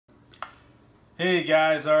Hey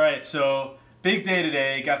guys, alright, so big day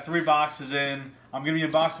today, got 3 boxes in. I'm going to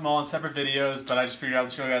be unboxing them all in separate videos, but I just figured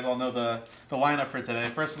I'd show you guys all know the lineup for today.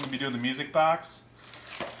 First I'm going to be doing the music box.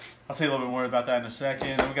 I'll tell you a little bit more about that in a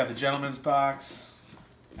second. Then we got the gentleman's box.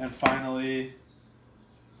 And finally,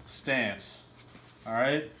 stance.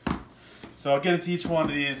 Alright? So I'll get into each one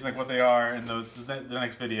of these, like what they are in the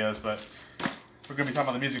next videos, but we're going to be talking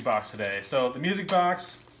about the music box today. So the music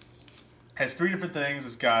box has 3 different things.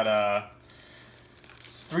 It's got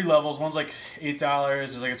 3 levels. One's like $8,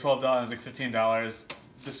 there's like a $12, there's like $15.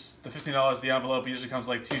 The $15, the envelope usually comes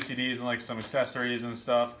with like 2 CDs and like some accessories and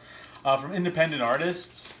stuff from independent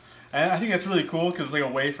artists. And I think that's really cool because it's like a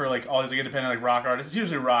way for like all these like independent like rock artists, it's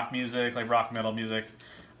usually rock music, like rock metal music,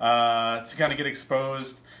 to kind of get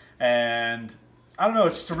exposed. And I don't know,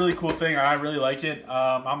 it's just a really cool thing. I really like it.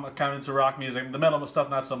 I'm kind of into rock music, the metal stuff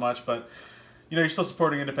not so much, but you know, you're still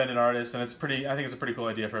supporting independent artists, and it's pretty. I think it's a pretty cool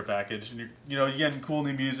idea for a package. And you're getting cool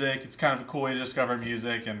new music. It's kind of a cool way to discover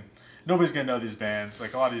music, and nobody's gonna know these bands.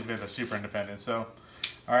 Like a lot of these bands are super independent. So,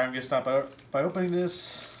 all right, I'm gonna start by opening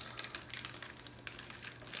this.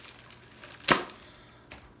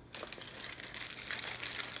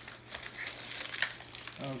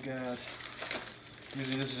 Oh god.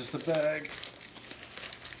 Usually this is just a bag.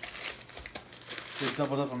 They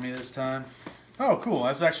doubled up on me this time. Oh, cool.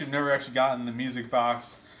 That's actually never actually gotten the music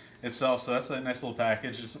box itself, so that's a nice little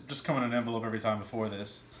package. It's just come in an envelope every time before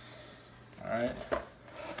this. Alright.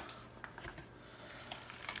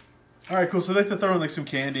 Alright, cool. So they like to throw in like some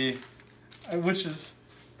candy, which is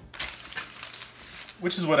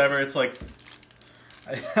whatever. It's like,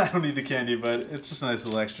 I don't need the candy, but it's just a nice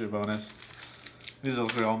little extra bonus. These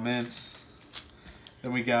are all mints.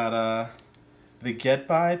 Then we got the Get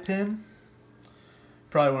By pin.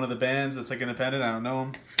 Probably one of the bands that's like independent. I don't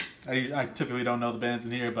know them. I typically don't know the bands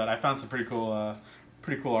in here, but I found some pretty cool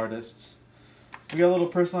artists. We got a little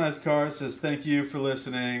personalized card. It says thank you for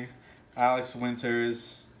listening, Alex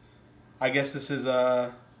Winters. I guess this is also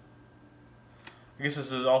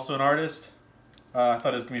an artist. I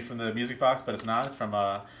thought it was gonna be from the music box, but it's not. It's from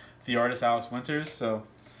the artist Alex Winters. So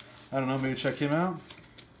I don't know. Maybe check him out.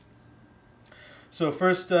 So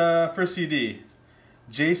first CD.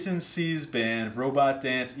 Jason C's band, Robot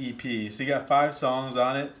Dance EP. So you got 5 songs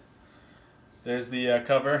on it. There's the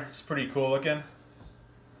cover. It's pretty cool looking.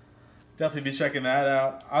 Definitely be checking that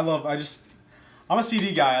out. I'm a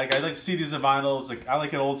CD guy. Like I like CDs and vinyls. Like I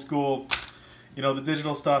like it old school. You know, the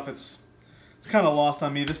digital stuff. It's kind of lost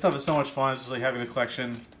on me. This stuff is so much fun. It's just like having a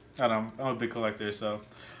collection. I don't know. I'm a big collector. So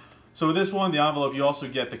with this one, the envelope, you also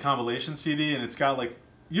get the compilation CD, and it's got like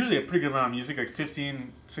usually a pretty good amount of music, like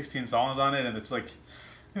 15, 16 songs on it, and it's like,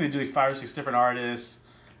 I think they do like 5 or 6 different artists,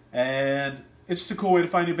 and it's just a cool way to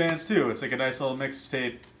find new bands too. It's like a nice little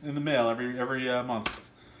mixtape in the mail every month.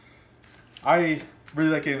 I really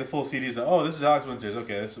like getting the full CDs. Oh, this is Alex Winters.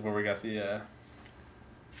 Okay, this is where we got the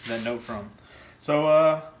that note from.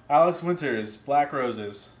 So Alex Winters, Black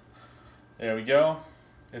Roses. There we go.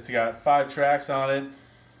 It's got 5 tracks on it.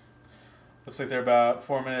 Looks like they're about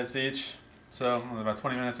 4 minutes each. So about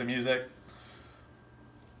 20 minutes of music.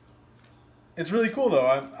 It's really cool though.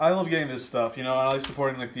 I love getting this stuff. You know, I like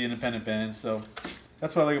supporting like the independent bands. So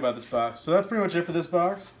that's what I like about this box. So that's pretty much it for this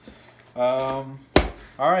box. All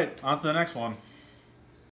right, on to the next one.